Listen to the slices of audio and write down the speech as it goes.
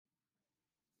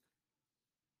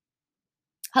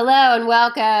Hello and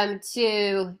welcome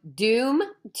to Doom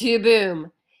to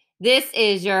Boom. This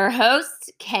is your host,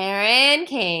 Karen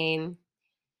Kane.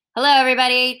 Hello,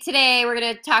 everybody. Today we're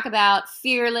going to talk about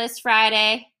Fearless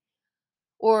Friday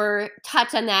or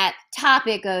touch on that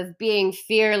topic of being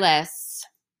fearless,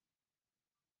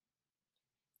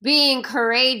 being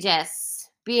courageous,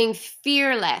 being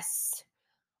fearless.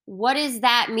 What does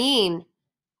that mean?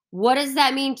 What does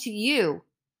that mean to you?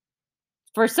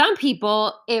 For some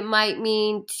people, it might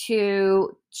mean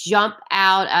to jump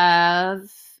out of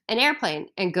an airplane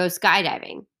and go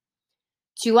skydiving.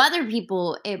 To other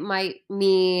people, it might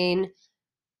mean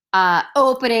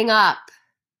opening up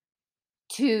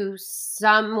to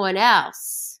someone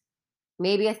else,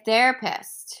 maybe a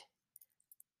therapist,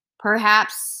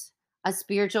 perhaps a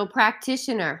spiritual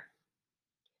practitioner,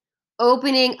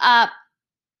 opening up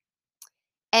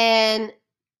and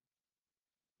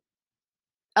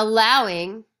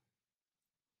allowing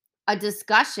a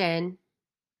discussion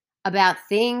about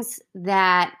things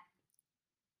that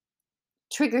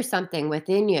trigger something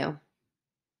within you.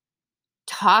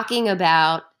 Talking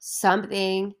about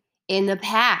something in the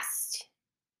past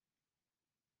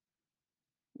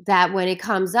that when it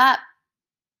comes up,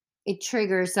 it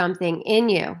triggers something in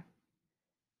you.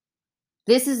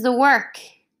 This is the work.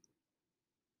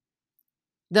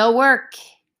 The work.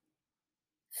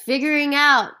 Figuring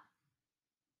out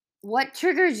what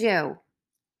triggers you,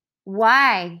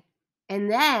 why,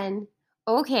 and then,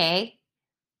 okay,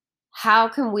 how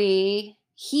can we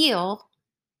heal,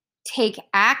 take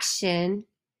action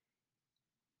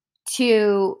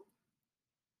to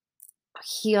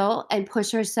heal and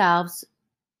push ourselves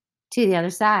to the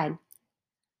other side.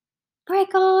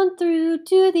 Break on through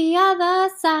to the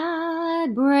other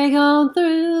side. Break on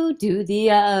through to the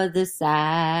other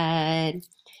side.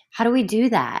 How do we do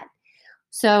that?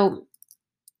 So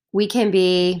we can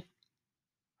be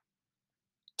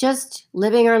just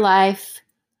living our life,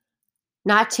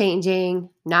 not changing,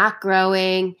 not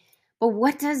growing. But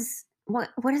what does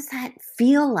that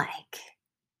feel like?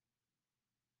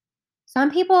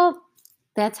 Some people,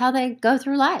 that's how they go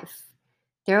through life.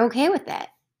 They're okay with it.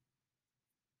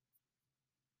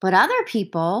 But other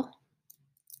people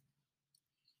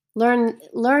learn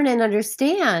and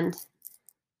understand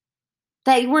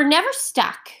that we're never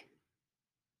stuck.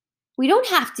 We don't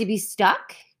have to be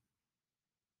stuck.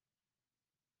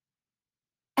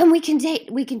 And we can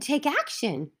take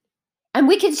action. And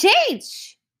we can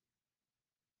change.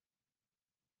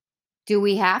 Do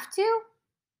we have to?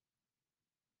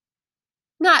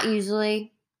 Not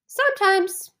usually.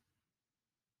 Sometimes.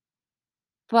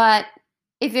 But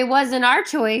if it wasn't our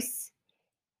choice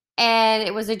and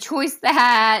it was a choice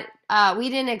that we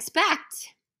didn't expect,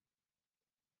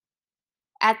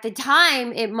 at the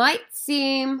time it might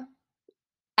seem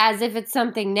as if it's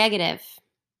something negative.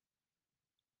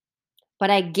 But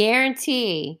I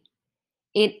guarantee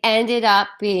it ended up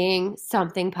being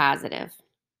something positive.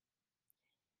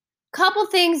 Couple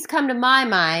things come to my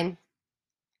mind.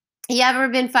 You ever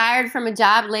been fired from a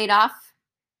job, laid off?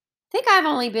 I think I've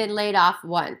only been laid off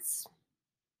once.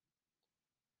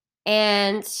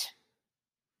 And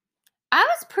I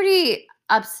was pretty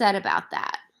upset about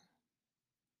that.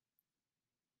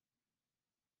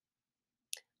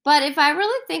 But if I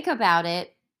really think about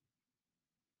it,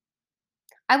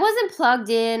 I wasn't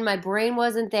plugged in. My brain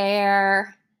wasn't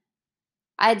there.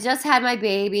 I had just had my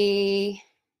baby.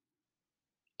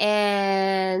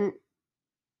 And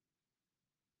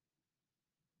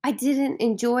I didn't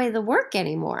enjoy the work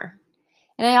anymore.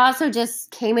 And I also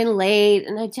just came in late,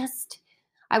 and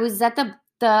I was at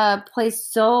the place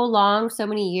so long, so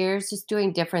many years, just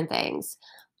doing different things.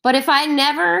 But if I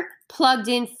never plugged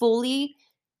in fully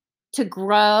to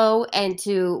grow and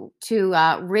to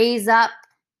raise up,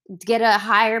 get a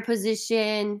higher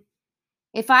position,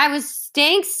 if I was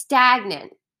staying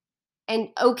stagnant and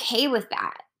okay with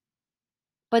that,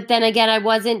 but then again, I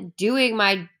wasn't doing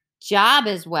my job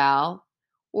as well,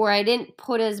 or I didn't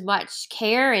put as much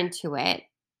care into it,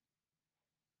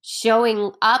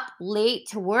 showing up late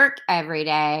to work every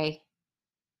day,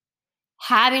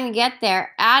 having to get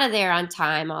there, out of there on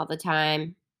time all the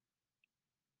time.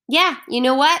 Yeah, you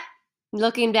know what?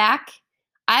 Looking back,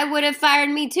 I would have fired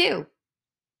me too.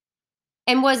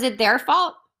 And was it their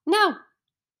fault? No.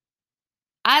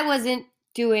 I wasn't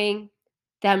doing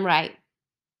them right.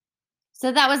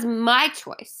 So that was my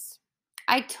choice.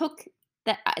 I took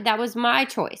that was my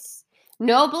choice.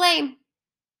 No blame.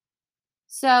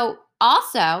 So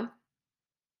also,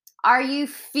 are you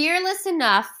fearless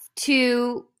enough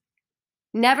to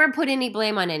never put any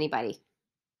blame on anybody?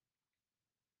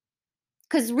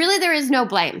 Because really there is no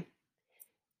blame.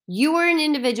 You were an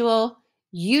individual.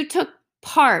 You took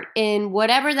part in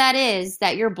whatever that is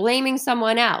that you're blaming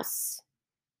someone else,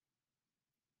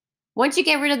 once you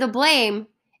get rid of the blame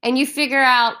and you figure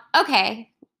out, okay,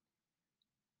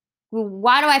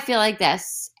 why do I feel like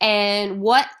this? And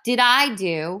what did I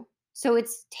do? So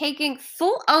it's taking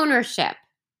full ownership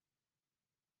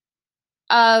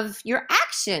of your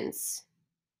actions.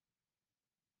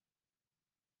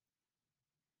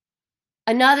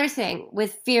 Another thing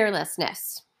with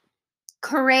fearlessness,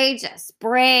 courageous,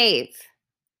 brave.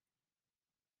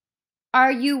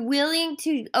 Are you willing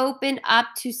to open up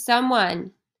to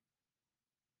someone,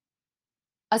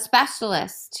 a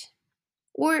specialist,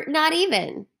 or not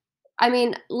even? I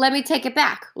mean, let me take it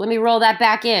back. Let me roll that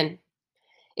back in.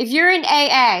 If you're in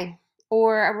AA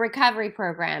or a recovery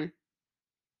program,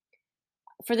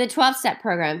 for the 12-step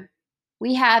program,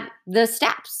 we have the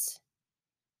steps.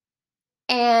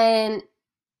 And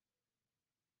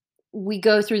we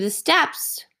go through the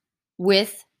steps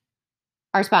with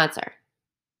our sponsor,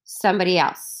 somebody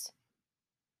else.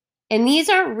 And these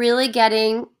are really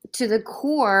getting to the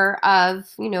core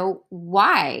of,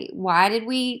 why? Why did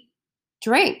we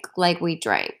drink like we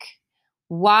drank?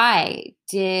 Why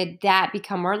did that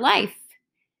become our life?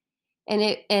 And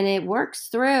it works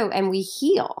through and we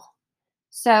heal.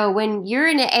 So when you're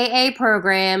in an AA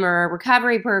program or a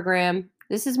recovery program,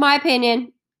 this is my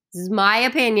opinion. This is my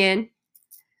opinion.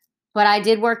 But I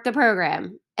did work the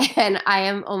program and I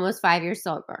am almost 5 years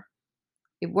sober.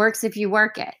 It works if you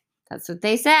work it. That's what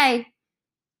they say.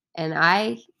 And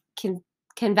I can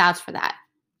vouch for that.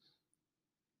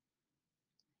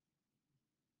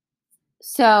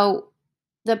 So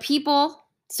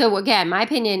again, my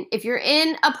opinion, if you're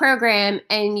in a program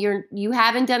and you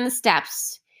haven't done the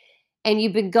steps and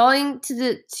you've been going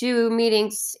to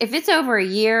meetings, if it's over a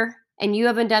year and you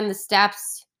haven't done the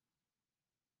steps,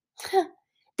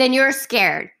 then you're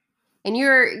scared. And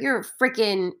you're a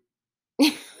freaking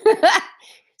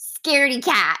scaredy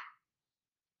cat.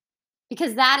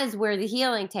 Because that is where the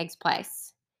healing takes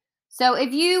place. So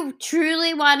if you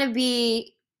truly want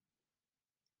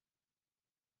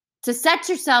to set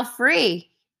yourself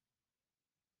free,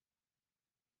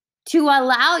 to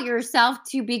allow yourself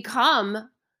to become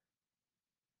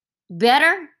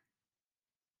better,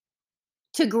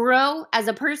 to grow as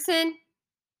a person,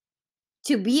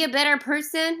 to be a better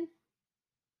person,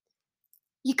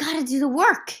 you got to do the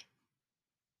work.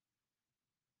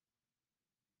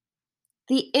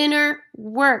 The inner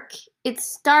work. It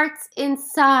starts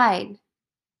inside.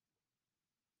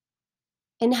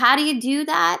 And how do you do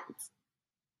that?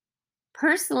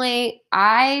 Personally,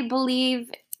 I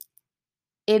believe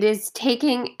it is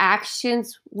taking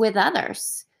actions with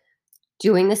others,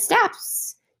 doing the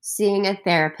steps, seeing a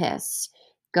therapist,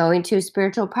 going to a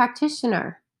spiritual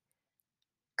practitioner,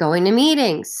 going to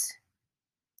meetings,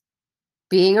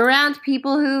 being around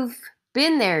people who've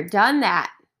been there, done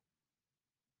that,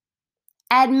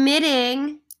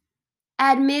 admitting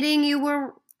you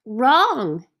were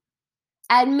wrong,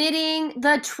 admitting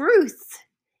the truth,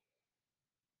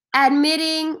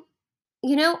 admitting,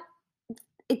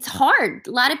 it's hard.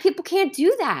 A lot of people can't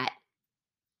do that.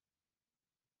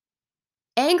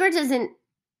 Anger doesn't,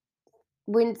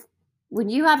 when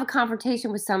you have a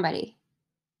confrontation with somebody,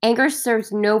 anger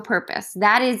serves no purpose.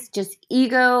 That is just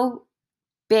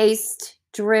ego-based,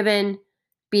 driven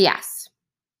BS.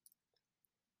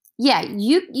 Yeah,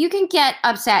 you can get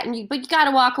upset, but you got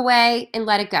to walk away and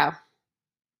let it go.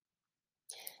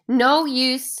 No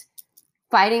use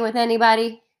fighting with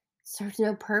anybody. Serves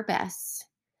no purpose.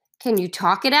 Can you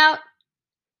talk it out?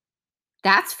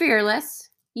 That's fearless.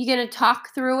 You gonna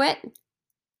talk through it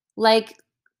like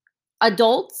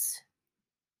adults?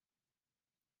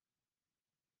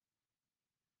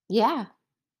 Yeah.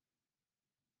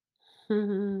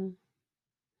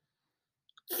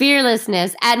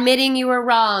 Fearlessness, admitting you were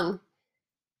wrong,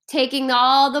 taking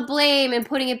all the blame and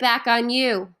putting it back on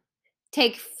you.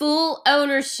 Take full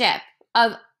ownership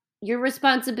of your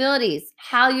responsibilities,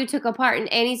 how you took a part in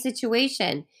any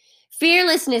situation.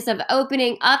 Fearlessness of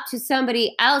opening up to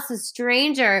somebody else, a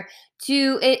stranger,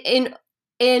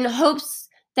 in hopes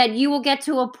that you will get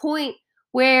to a point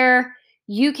where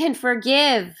you can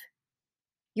forgive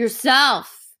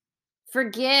yourself,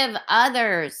 forgive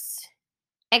others,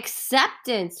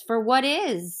 acceptance for what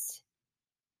is.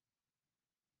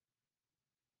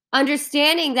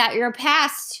 Understanding that your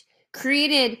past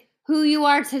created who you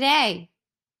are today.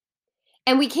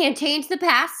 And we can't change the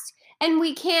past and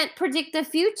we can't predict the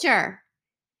future.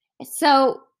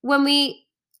 So when we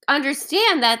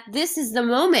understand that this is the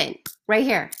moment right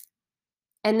here,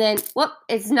 and then,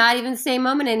 it's not even the same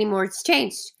moment anymore. It's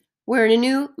changed. We're in a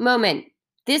new moment.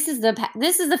 This is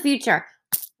the future.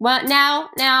 Well, now.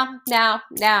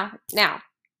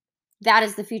 That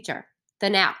is the future.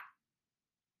 The now.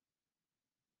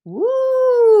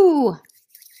 Woo!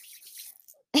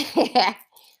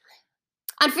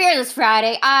 On Fearless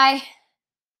Friday, I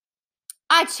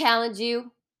challenge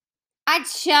you. I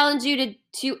challenge you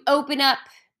to open up,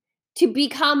 to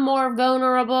become more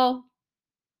vulnerable,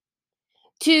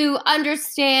 to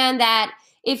understand that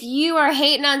if you are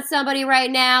hating on somebody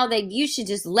right now, that you should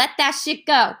just let that shit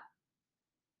go.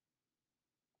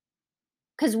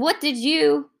 Because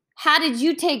how did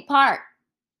you take part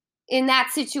in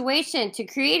that situation to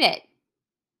create it?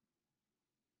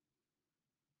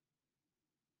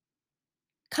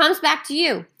 Comes back to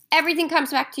you. Everything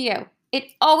comes back to you. It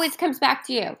always comes back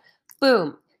to you.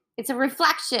 Boom. It's a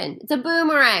reflection. It's a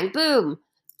boomerang. Boom,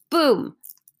 boom,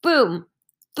 boom,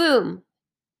 boom.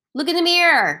 Look in the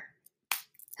mirror.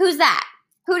 Who's that?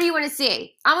 Who do you want to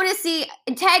see? I want to see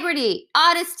integrity,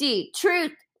 honesty,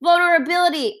 truth,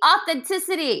 vulnerability,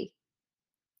 authenticity.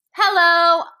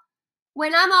 Hello.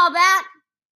 When I'm all that,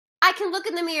 I can look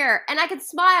in the mirror and I can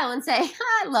smile and say,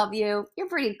 I love you. You're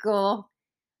pretty cool.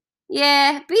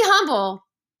 Yeah, be humble.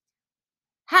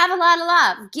 Have a lot of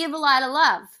love. Give a lot of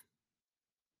love.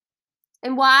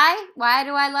 And why? Why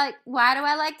do I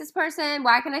like this person?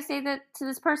 Why can I say that to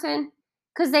this person?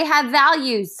 Because they have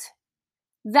values.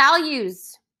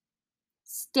 Values.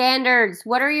 Standards.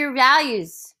 What are your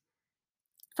values?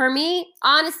 For me,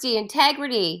 honesty,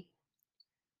 integrity.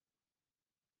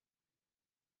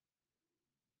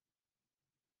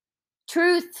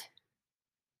 Truth.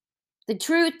 The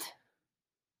truth.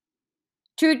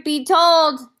 Truth be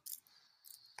told,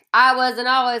 I wasn't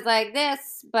always like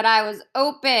this, but I was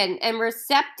open and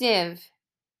receptive.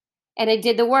 And I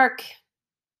did the work.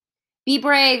 Be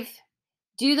brave.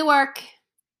 Do the work.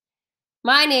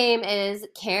 My name is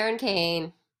Karen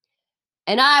Kane.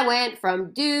 And I went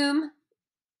from doom,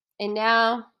 and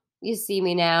now you see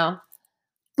me now.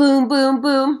 Boom, boom,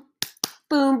 boom.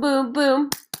 Boom, boom,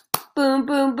 boom. Boom,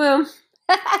 boom, boom.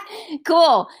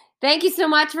 Cool. Thank you so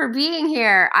much for being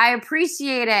here. I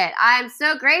appreciate it. I'm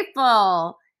so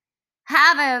grateful.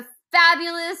 Have a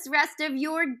fabulous rest of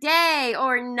your day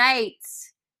or night.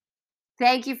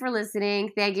 Thank you for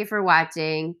listening. Thank you for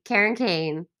watching. Karen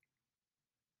Kane.